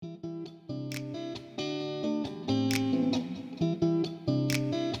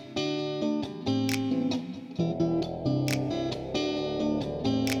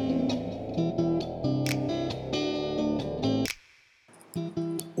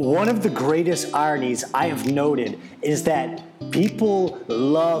One of the greatest ironies I have noted is that people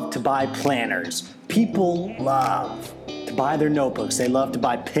love to buy planners. People love to buy their notebooks. They love to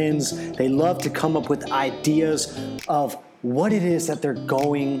buy pens. They love to come up with ideas of what it is that they're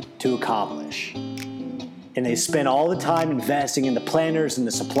going to accomplish. And they spend all the time investing in the planners and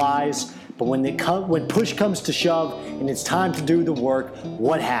the supplies. But when push comes to shove and it's time to do the work,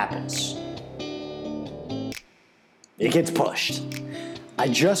 what happens? It gets pushed. I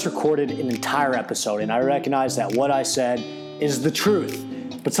just recorded an entire episode and I recognize that what I said is the truth.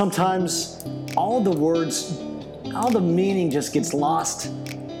 But sometimes all the meaning just gets lost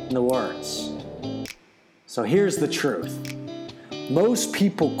in the words. So here's the truth. Most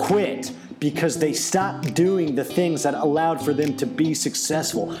people quit because they stopped doing the things that allowed for them to be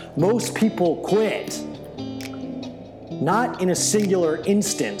successful. Most people quit, not in a singular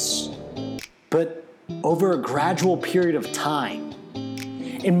instance, but over a gradual period of time.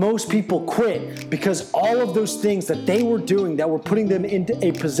 And most people quit because all of those things that they were doing that were putting them into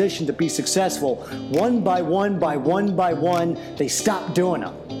a position to be successful, one by one, they stopped doing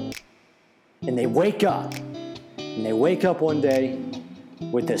them. And they wake up. And they wake up one day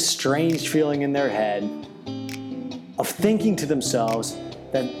with this strange feeling in their head of thinking to themselves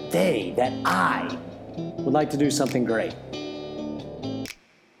that I would like to do something great.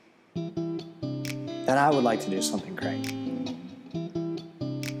 That I would like to do something great.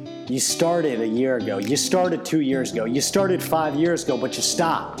 You started a year ago. You started 2 years ago. You started 5 years ago, but you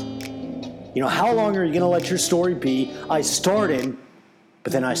stopped. You know, how long are you going to let your story be? I started,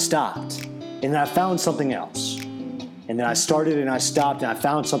 but then I stopped. And then I found something else. And then I started and I stopped and I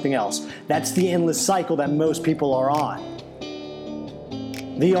found something else. That's the endless cycle that most people are on.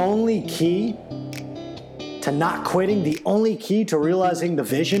 The only key to not quitting, the only key to realizing the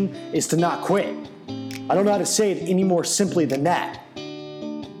vision is to not quit. I don't know how to say it any more simply than that.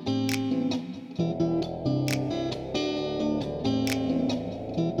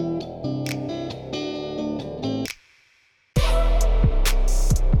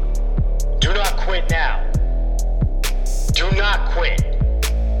 Do not quit now. Do not quit.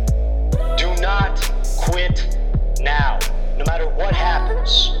 Do not quit now. No matter what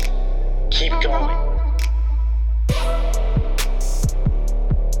happens, keep going.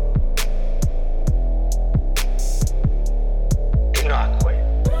 Do not quit.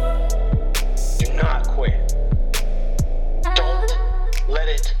 Do not quit. Don't let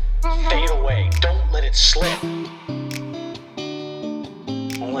it fade away. Don't let it slip.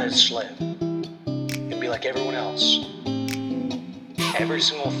 Don't let it slip. You'll be like everyone else. Every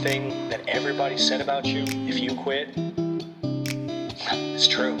single thing that everybody said about you, if you quit, it's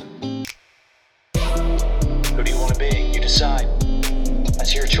true. Who do you want to be? You decide.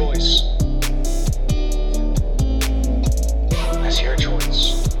 That's your choice. That's your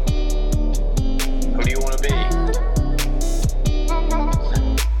choice. Who do you want to be?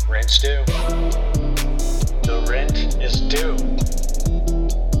 Rent's due. The rent is due.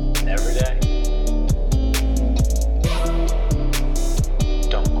 Every day.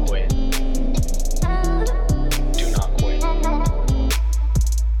 Don't quit. Do not quit.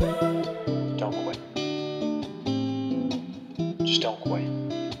 Don't quit. Just don't quit.